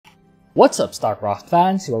What's up, Starcraft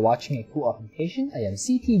fans who are watching a cool Mutation? I am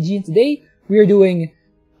CTG, and today we are doing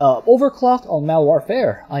Overclocked on Mal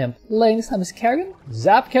Warfare. I am playing this time as Kerrigan.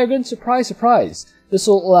 Zap Kerrigan, surprise, surprise. This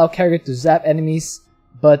will allow Kerrigan to zap enemies,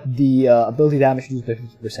 but the ability damage reduced by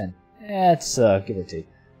 50%. That's give or take.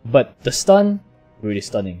 But the stun, really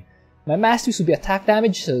stunning. My masters will be attack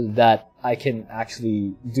damage so that I can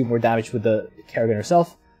actually do more damage with the Kerrigan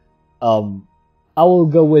herself. I will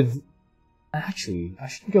go with... Actually, I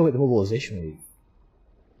should go with the mobilization wave.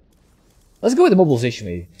 Let's go with the mobilization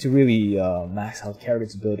wave to really max out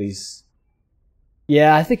Kerrigan's abilities.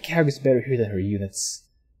 Yeah, I think Kerrigan's better here than her units.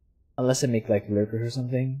 Unless I make like lurkers or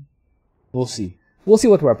something. We'll see. We'll see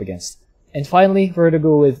what we're up against. And finally, we're gonna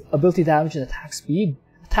go with ability damage and attack speed.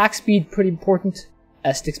 Attack speed, pretty important,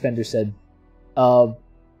 as Sticksbender said.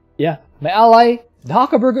 Yeah, my ally,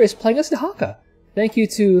 Dehakaburger, is playing as Dehaka. Thank you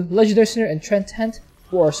to Legendary Sinner and Trent Tent,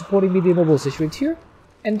 who are supporting me in the mobilization tier,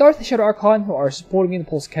 and Darth the Shadow Archon, who are supporting me in the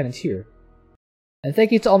Pulse Cannon tier. And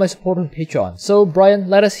thank you to all my supporters on Patreon. So, Brian,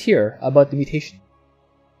 let us hear about the mutation.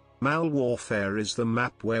 Mal Warfare is the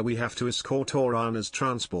map where we have to escort Orana's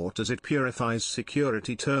transport as it purifies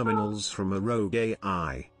security terminals from a rogue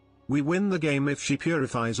AI. We win the game if she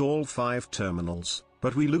purifies all 5 terminals,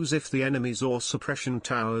 but we lose if the enemies or suppression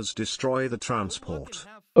towers destroy the transport.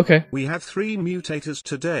 Okay. We have 3 mutators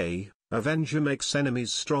today. Avenger makes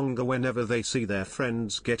enemies stronger whenever they see their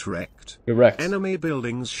friends get wrecked. Correct. Enemy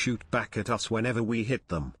buildings shoot back at us whenever we hit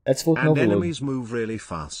them. That's Photon And Overload. enemies move really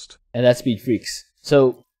fast. And that's Speed Freaks.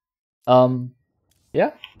 So,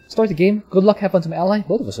 yeah. Start the game. Good luck, have fun to my ally.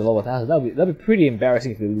 Both of us are low 1000. That'd be pretty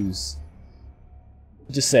embarrassing if we lose.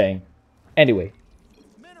 Just saying. Anyway.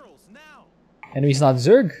 Enemy's not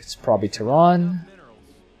Zerg. It's probably Tehran.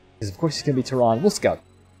 Because of course it's gonna be Tehran. We'll scout.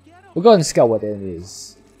 We'll go ahead and scout what the enemy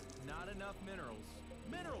is.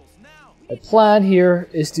 The plan here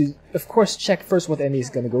is to, of course, check first what the enemy is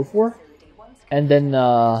gonna go for. And then,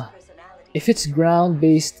 if it's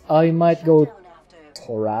ground-based, I might go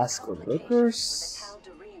Torask or Lurkers.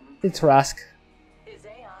 I think Torask.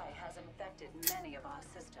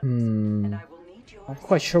 I'm not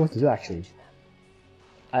quite sure what to do, actually.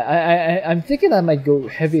 I'm thinking I might go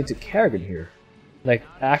heavy into Kerrigan here. Like,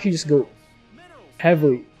 I actually just go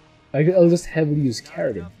heavily. I'll just heavily use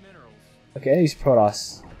Kerrigan. Okay, I use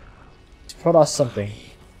Protoss. Protoss something.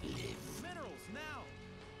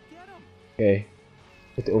 Okay.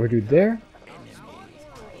 Put the overdude there.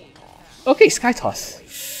 Okay,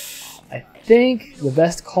 Skytoss. I think the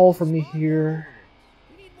best call for me here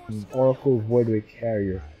is Oracle Voidway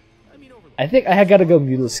Carrier. I think I gotta go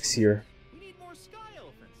Mutalisks here.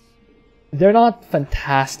 They're not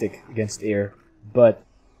fantastic against air, but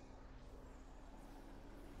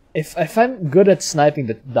if I'm good at sniping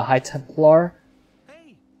the High Templar,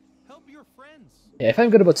 yeah, if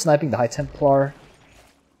I'm good about sniping the High Templar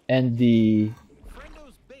and the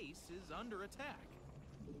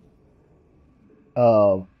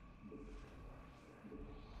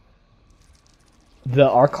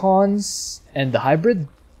Archons and the Hybrid,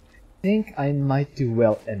 I think I might do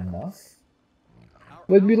well enough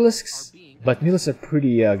with Mutalisks, but Mutalisks are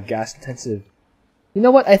pretty gas intensive. You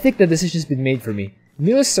know what? I think the decision's been made for me.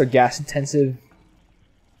 Mutalisks are gas intensive,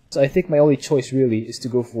 so I think my only choice really is to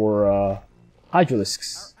go for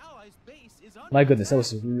Hydralisks. My goodness, that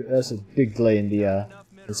was a big delay in the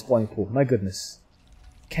spawning pool. My goodness,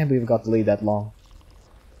 can't believe it got delayed that long.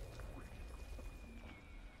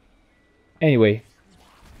 Anyway,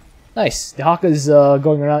 nice. Dehaka's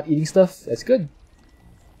going around eating stuff. That's good.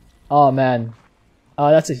 Oh man,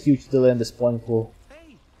 that's a huge delay in the spawning pool.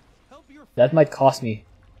 That might cost me.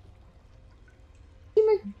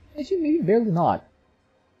 Actually, maybe barely not.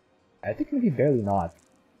 I think maybe barely not.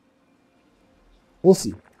 We'll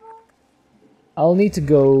see. I'll need to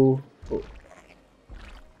go... Oh.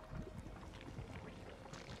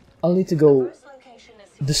 I'll need to go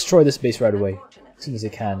destroy this base right away, as soon as I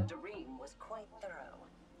can.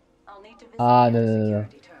 No.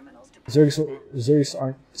 Zergs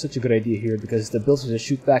aren't such a good idea here, because the builds will just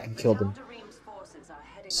shoot back and kill them.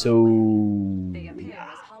 So...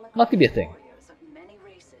 not gonna be a thing.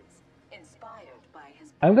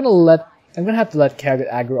 I'm gonna have to let Kerrigan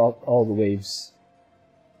aggro all the waves.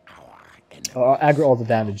 Or aggro all the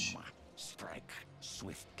damage.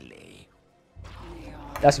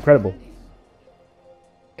 That's incredible.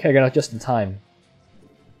 Kerrigan out just in time.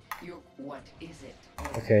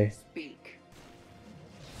 Okay.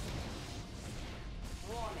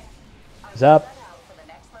 Zap.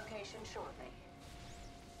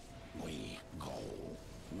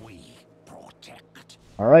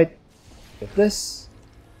 Alright. Get this.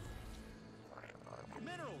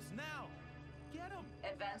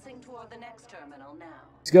 Advancing toward the next terminal now.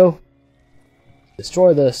 Let's go.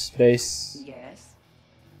 Destroy this base. Yes.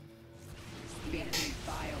 The enemy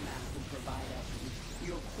biomass will provide us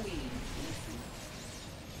your queen. Listen.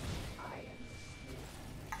 I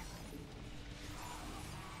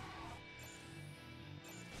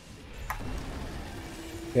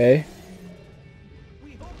am. Okay.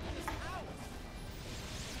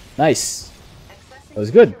 Nice. That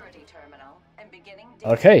was good.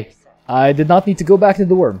 Okay. I did not need to go back to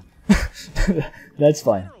the worm. That's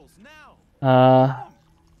fine.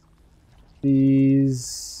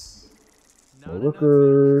 These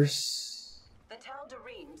workers.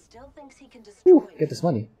 Ooh, get this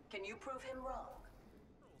money. Can you prove him wrong?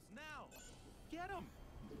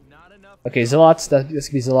 Okay, Zealots. This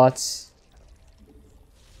could be Zealots.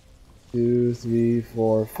 2, 3,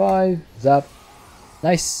 4, 5. Zap.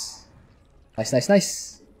 Nice. Nice, nice,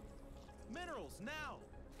 nice.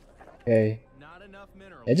 Okay.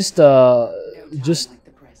 Yeah, just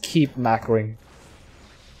keep macroing.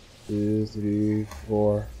 2, 3,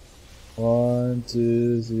 4. 1,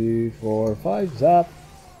 2, 3, 4, 5. Zap.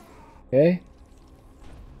 Okay.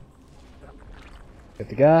 Get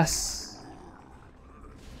the gas.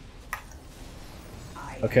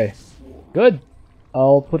 Okay. Good.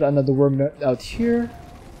 I'll put another worm out here.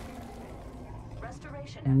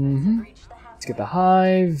 Let's get the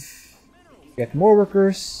hive. Get more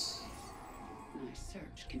workers. My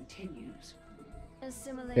search continues.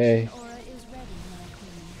 Okay.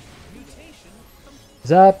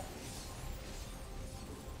 Zap.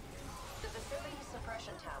 The facility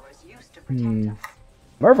suppression towers used to protect us.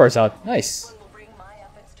 Mervar's out. Nice. Will bring my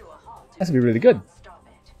efforts to a halt. That's gonna be really good. Stop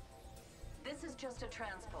it. This is just a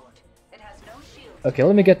transport. It has no shield. Okay,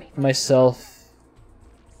 let me get myself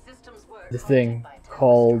Systems work the thing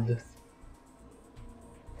called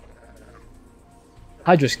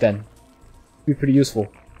Hydrisk then. Be pretty useful.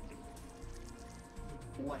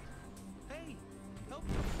 What?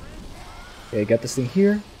 Okay, get this thing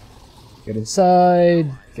here. Get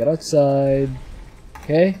inside. Get outside.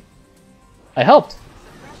 Okay. I helped.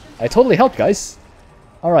 I totally helped, guys.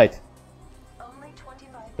 Alright. Only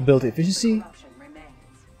 25 Ability efficiency. corruption remains.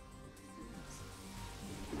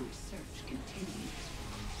 My search continues.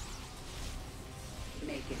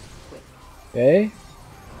 Make it quick. Okay.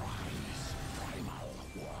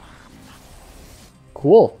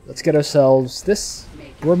 Cool. Let's get ourselves this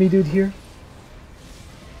wormy dude here.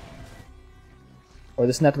 Or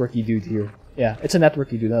this networky dude here. Yeah, it's a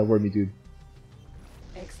networky dude, not a wormy dude.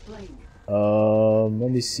 Explain. Let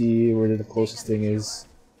me see where the closest thing is.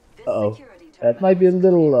 Uh-oh. That might be a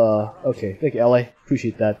little, okay. Thank you, LA.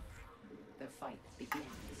 Appreciate that. The fight begins.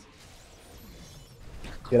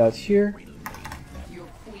 Get out here. Your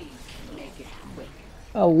queen. Make it quick.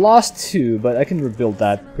 I lost 2, but I can rebuild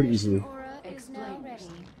that pretty easily. Explain.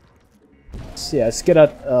 So yeah, let's get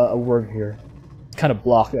out a worm here. Kind of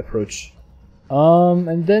block the approach.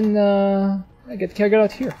 And then, I get Kerrigan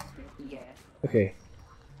out here. Yeah. Okay.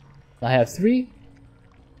 I have 3.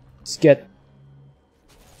 Let's get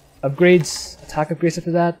upgrades, attack upgrades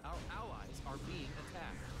after that.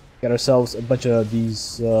 Get ourselves a bunch of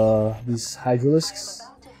these hydralisks.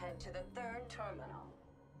 About to head to the third terminal.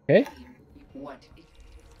 Okay. What?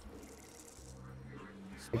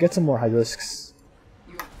 Get some more hydralisks.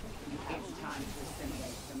 It's time to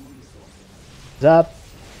assimilate some resources. Zap.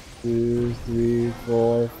 2, 3,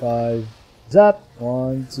 4, 5. Zap.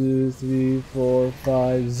 1, 2, 3, 4,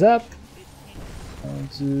 5. Zap. 1,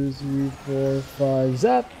 2, 3, 4, 5.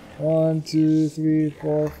 Zap. 1, 2, 3,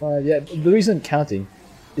 4, 5. Yeah, the reason I'm counting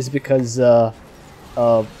is because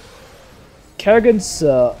Kerrigan's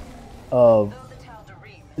Though the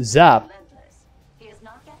Tal'Darim zap relentless, he has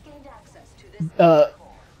not yet gained access to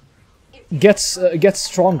this gets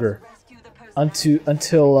stronger rescue the person.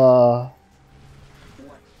 until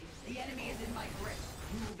The enemy is in my grip.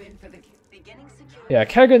 Move in for the beginning security. yeah,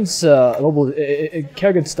 Kerrigan's mobile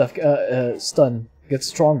Kerrigan's stuff stun gets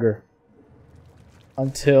stronger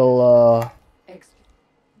until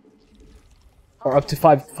or up to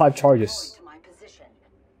five charges. To my position.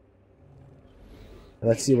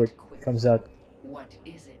 Let's see what comes out. What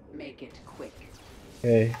is it? Make it quick.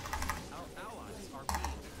 Okay.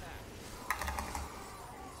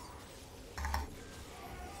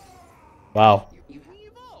 Wow.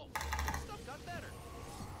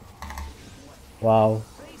 Wow. You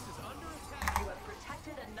have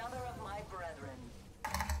protected another of my brethren.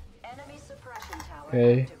 Enemy suppression tower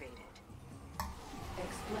Okay. activated.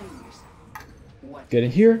 Explain yourself. What Get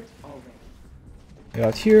in here. already? Get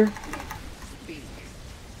out here. Speak.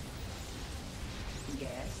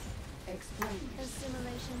 Yes. Explain yourself.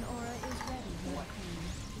 Assimilation aura is ready, Your Queen.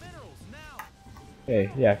 Okay,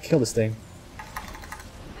 yeah, kill this thing. The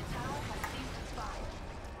tower has ceased its fire.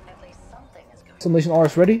 At least something is going. Simulation R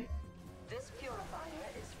is ready. This purifier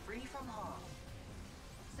is free from harm.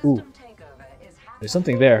 Ooh. System takeover is happening. There's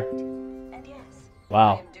something there. And yes, I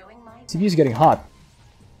Wow. am doing my CPU's getting hot.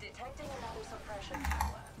 detecting another suppression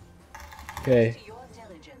tower. Okay. To your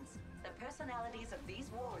diligence, the personalities of these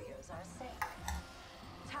warriors are safe.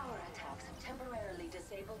 Tower attacks have temporarily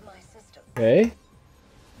disabled my system. Okay.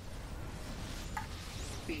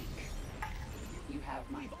 Speak. You have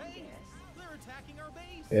my yes. They're attacking our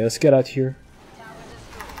base. Okay, let's get out here. Tower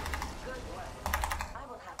destroyed. Good work. I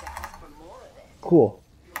will have to ask for more of it. Cool.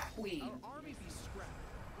 Queen. Army be scrapped.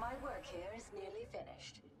 My work here is nearly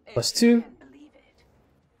finished. Plus If you 2. can believe it.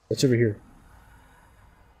 What's over here?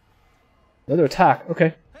 Another attack.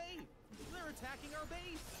 Okay. Hey, they're attacking our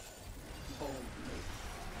base.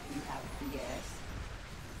 You have the yes.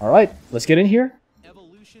 Alright, let's get in here.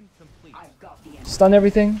 Evolution complete. I've got the answer. Stun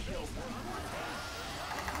everything.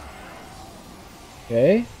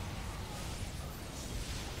 Okay.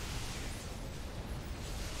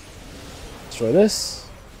 Destroy this.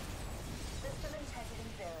 System integrity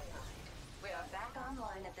verified. We are back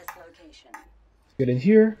online at this location. Get in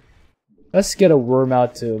here. Let's get a worm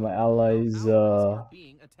out to my allies.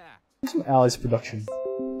 Being attacked. Some allies production.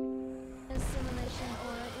 Assimilation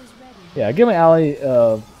aura is ready. Yeah, get my ally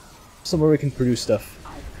somewhere we can produce stuff.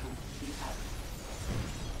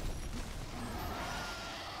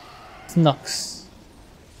 Thnux.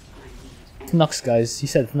 Thnux, guys. He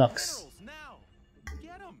said Thnux. Minerals now.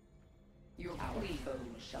 Get them. Your queen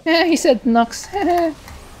shall Yeah, he said Thnux.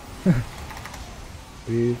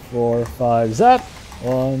 3, 4, 5, zap.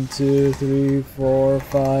 1, 2, 3, 4,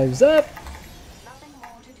 5, zap. nothing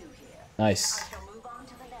more to do here. Nice. I shall move on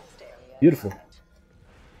to the next area. Beautiful.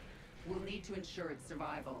 We'll need to ensure its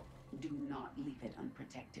survival. Do not leave it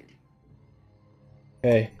unprotected.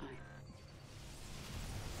 Okay.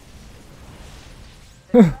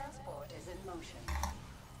 The transport is in motion.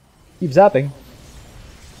 Keep zapping.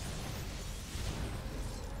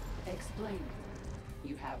 Explain.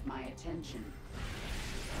 You have my attention.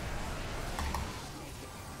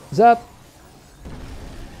 Zap.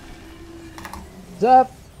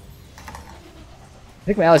 Zap. I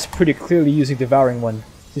think my ally's pretty clearly using Devouring One.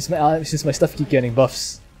 Since my stuff keep getting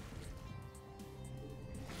buffs.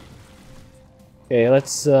 Okay,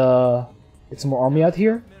 let's get some more army out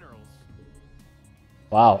here. Minerals.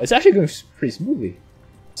 Wow, it's actually going pretty smoothly.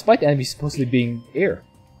 Despite the enemy supposedly being air.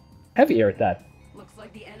 Heavy air at that. Looks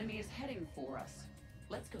like the enemy is heading for us.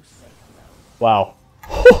 Let's go say hello. Wow.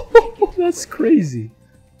 That's crazy.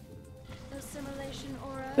 Assimilation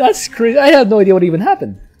aura. That's crazy. I had no idea what even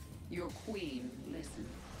happened. Your queen, listen.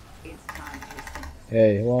 It's time to assemble.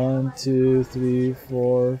 Okay, 1, 2, 3,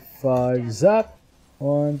 4, 5, zap.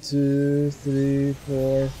 1, 2, 3,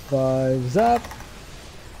 4, 5, zap.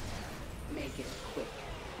 Make it quick.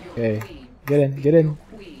 Your Okay, queen. get in, get in.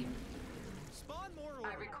 Queen. Spawn more I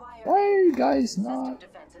over. require Why are you guys system not?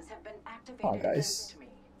 defenses have been activated Come on, guys. against me.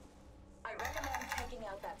 I recommend taking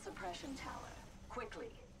out that suppression tower quickly.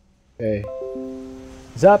 Okay.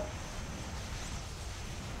 Zap.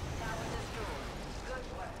 Tower destroyed.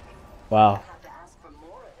 Good work. Wow. Have to ask for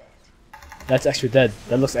more of it. That's extra dead.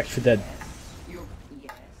 That looks extra dead. Your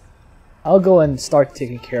yes. I'll go and start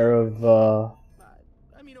taking care of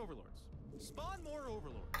I mean overlords. Spawn more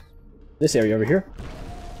overlords. this area over here.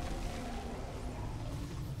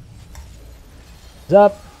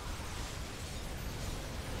 Zap.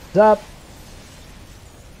 Zap.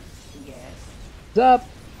 Yes. Zap.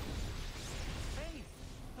 Hey,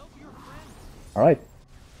 help your friends. Alright.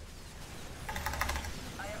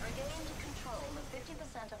 I have regained control of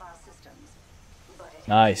 50% of our systems, but it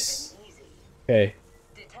Nice. hasn't been easy. Okay.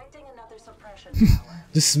 Detecting another suppression tower.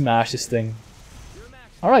 Just smash this thing. You're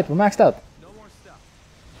maxed. Alright, we're maxed out. No more stuff.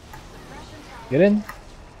 Suppression tower. Get in. I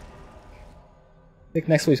think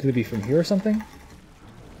next wave is going to be from here or something.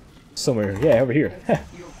 Somewhere. Yeah, over here.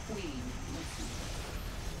 Your queen. Listen.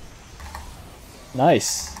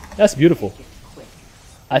 Nice. That's beautiful. Make it quick.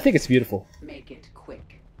 I think it's beautiful. Make it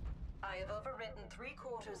quick. I have overwritten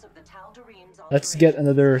 3/4 of the Tal'Darim's Let's get alterations.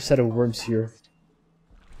 another set of worms here.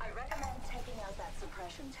 I recommend taking out that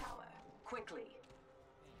suppression tower quickly.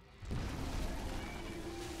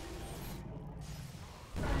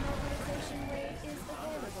 Mobilization rate is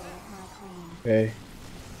available, my queen. Okay.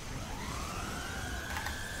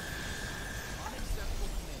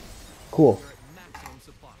 Cool. We're at maximum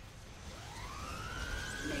supply.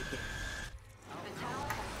 Make it. The tower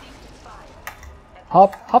has ceased its fire.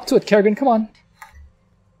 Hop to it, Kerrigan, come on.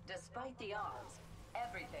 Despite the odds,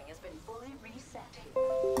 everything has been fully reset here.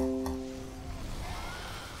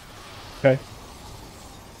 Okay.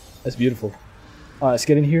 That's beautiful. Alright, let's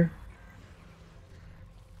get in here.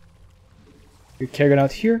 Get Kerrigan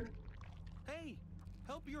out here. Hey,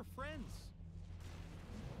 help your friends.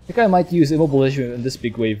 I think I might use immobilization in this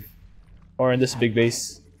big wave. Or in this big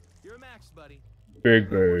base. You're a max, buddy. Big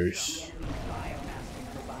base.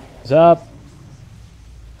 What's up?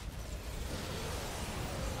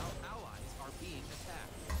 Our allies are being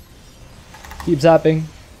attacked. Keep zapping.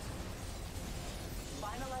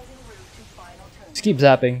 Finalizing route to final turn. Just keep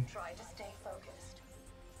zapping. Try to stay focused.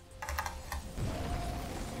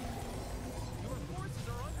 Your forces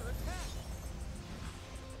are under attack.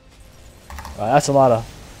 That's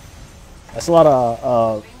a lot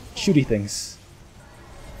of shooty things.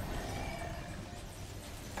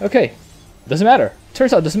 Okay, doesn't matter.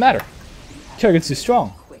 Turns out it doesn't matter. Kerrigan's too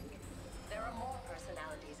strong. There are more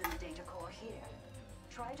personalities in the data core here.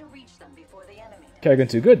 Try to reach them before the enemy. Kerrigan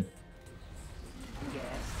too good.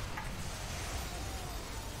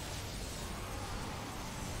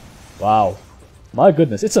 Wow, my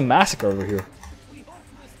goodness, it's a massacre over here.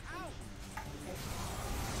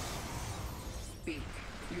 Speak.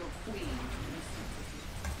 Your queen.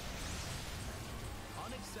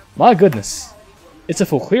 My goodness, it's a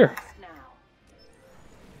full clear. Now,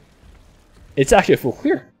 It's actually a full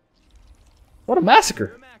clear. What a You're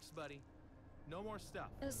massacre. a max, buddy. No more stuff.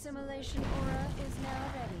 Assimilation aura is now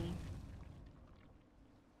ready.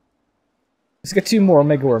 Let's get 2 more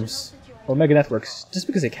Omega Worms. Or Omega Networks, just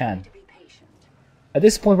because they can. to be patient. At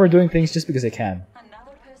this point we're doing things just because they can.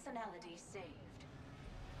 Another personality saved.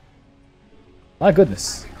 My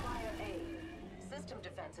goodness. Require aid. System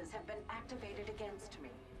defenses have been activated against me.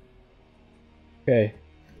 Okay.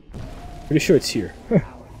 Pretty sure it's here.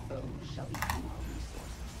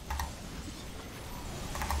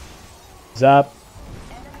 Zap.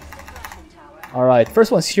 Enemy suppression tower. Alright,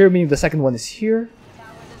 first one's here, meaning the second one is here.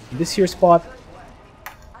 In this here spot.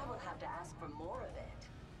 I will have to ask for more of it.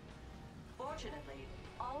 Fortunately,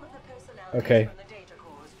 all of the personalities Okay. from the data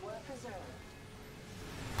cores were preserved.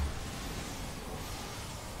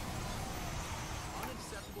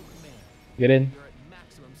 Unacceptable command. Get in. You're at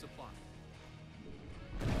maximum supply.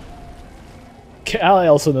 Ally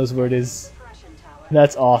also knows where it is. Suppression tower.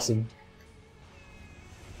 That's awesome.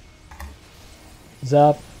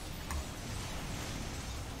 Zap.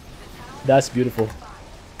 That's beautiful. At least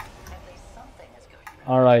something is going right.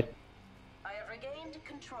 Alright. I have regained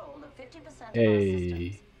control of 50% of our Hey.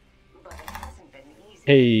 systems, but it hasn't been easy.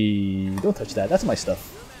 Hey, don't touch that. That's my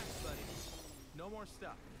stuff. You're a max, buddy. No more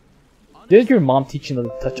stuff. Didn't your mom teach you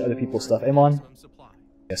not to touch other people's stuff, Amon? Maximum supply.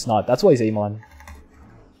 Guess not. That's why he's Amon.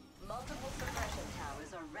 Multiple suppression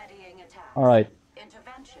towers are readying attacks. Alright.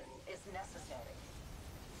 Intervention is necessary.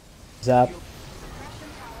 Zap. Suppression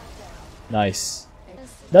tower down. Nice.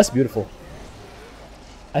 That's beautiful.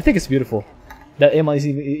 I think it's beautiful that Amon is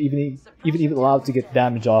even allowed to get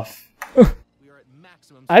damage off. We are at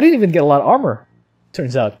maximum. I didn't even get a lot of armor.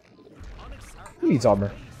 Turns out. Who needs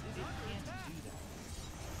armor?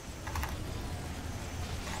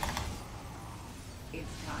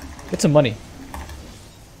 Get some money.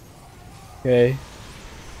 Okay.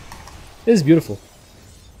 This is beautiful.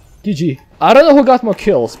 GG. I don't know who got more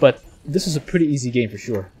kills, but this was a pretty easy game for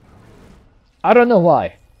sure. I don't know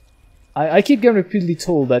why. I keep getting repeatedly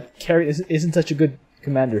told that Kerrigan isn't such a good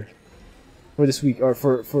commander for this week, or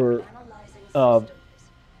for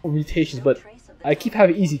mutations, but I keep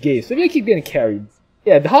having easy games. Maybe I keep getting carried.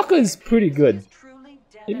 Yeah, Dehaka is pretty good. Truly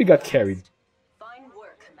dead Maybe at got last. carried. Fine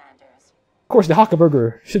work, commanders. Of course,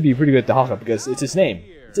 Dehakaburger should be pretty good at Dehaka because it's his name.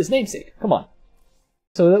 It's his namesake. Come on.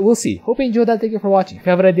 So we'll see. Hope you enjoyed that. Thank you for watching. If you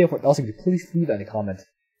have an idea for what else, please leave that in a comment.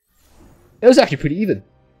 It was actually pretty even.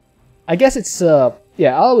 I guess it's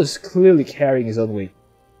yeah, Al was clearly carrying his own weight.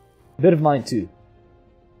 A bit of mine too.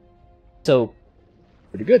 So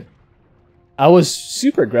pretty good. I was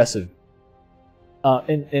super aggressive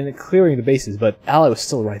in clearing the bases, but Ally was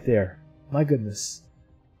still right there. My goodness.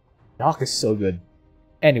 Doc is so good.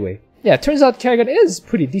 Anyway, yeah, it turns out Kerrigan is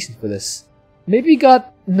pretty decent for this. Maybe we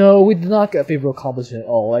got... No, we did not get a favorable composition at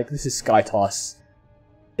all. Like, this is Skytoss.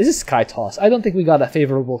 This is Skytoss. I don't think we got a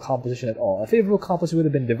favorable composition at all. A favorable composition would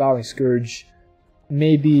have been Devouring Scourge.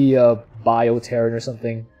 Maybe Bioterran or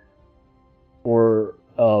something. Or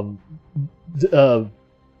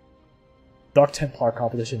Dark Templar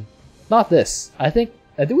composition. Not this. I think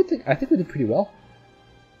we did pretty well.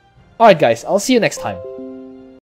 Alright guys, I'll see you next time.